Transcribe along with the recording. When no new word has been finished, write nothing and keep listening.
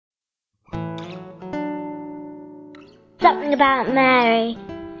something about Mary.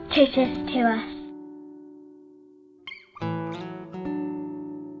 Totus2us.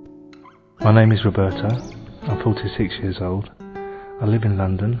 My name is Roberto. I'm 46 years old. I live in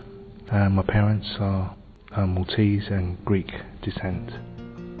London. My parents are Maltese and Greek descent.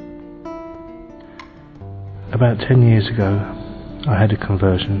 About 10 years ago, I had a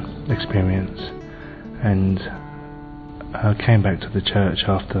conversion experience, and I came back to the church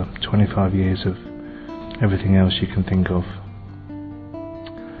after 25 years of everything else you can think of.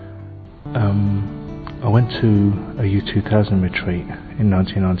 I went to a year 2000 retreat in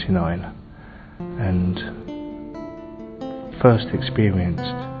 1999 and first experienced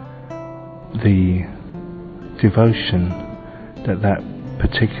the devotion that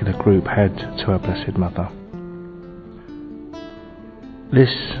particular group had to our Blessed Mother.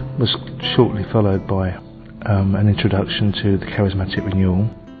 This was shortly followed by an introduction to the Charismatic Renewal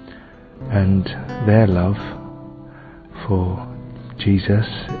and their love for Jesus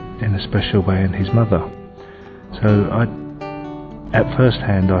in a special way and his mother. So at first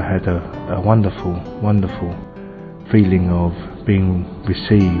hand I had a wonderful feeling of being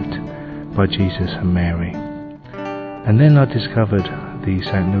received by Jesus and Mary. And then I discovered the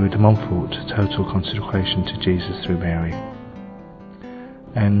St. Louis de Montfort total consecration to Jesus through Mary.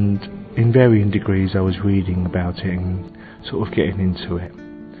 And in varying degrees I was reading about it and sort of getting into it.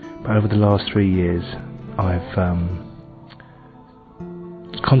 But over the last 3 years I've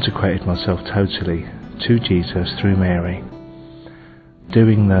consecrated myself totally to Jesus through Mary,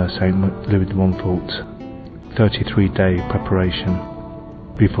 doing the St. Louis de Montfort 33-day preparation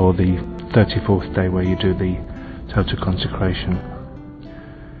before the 34th day where you do the total consecration.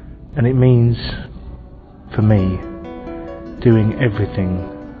 And it means, for me, doing everything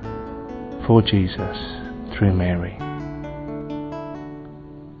for Jesus through Mary.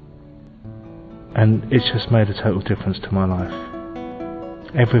 And it's just made a total difference to my life.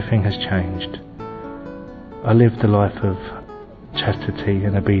 Everything has changed. I lived a life of chastity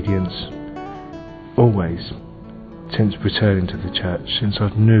and obedience always, since returning to the church, since I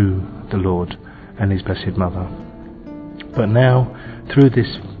knew the Lord and his Blessed Mother. But now, through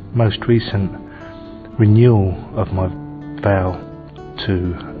this most recent renewal of my vow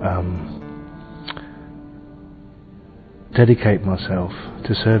to dedicate myself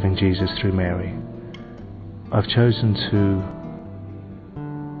to serving Jesus through Mary, I've chosen to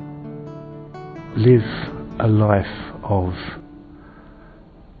live a life of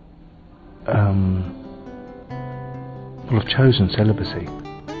I've chosen celibacy.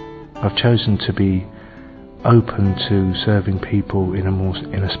 I've chosen to be open to serving people in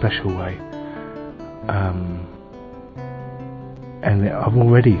a special way. And I'm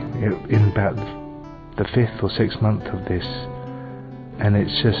already in about the 5th or 6th month of this, and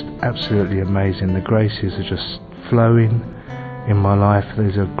it's just absolutely amazing. The graces are just flowing in my life.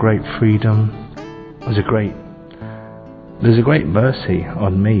 There's a great freedom. There's a great mercy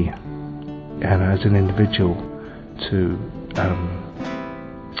on me, and as an individual, to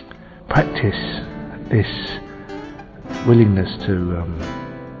practice this willingness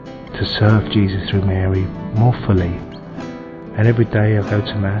to serve Jesus through Mary more fully. And every day I go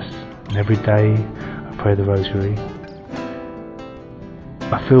to Mass, and every day I pray the Rosary.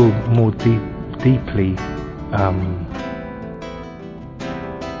 I feel more deeply.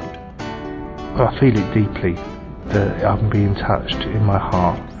 I feel it deeply that I'm being touched in my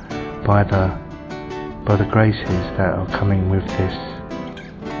heart by the graces that are coming with this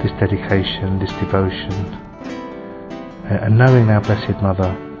dedication, this devotion, and knowing our Blessed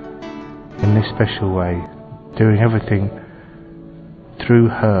Mother in this special way, doing everything through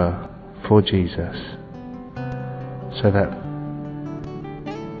her for Jesus, so that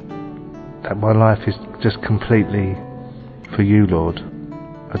my life is just completely for you, Lord.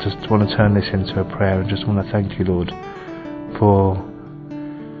 I just want to turn this into a prayer and just want to thank you, Lord, for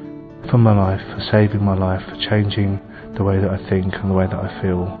my life, for saving my life, for changing the way that I think and the way that I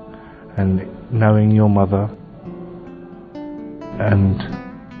feel, and knowing your mother, and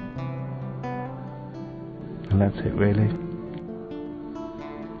that's it really.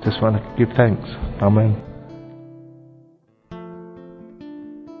 Just want to give thanks. Amen.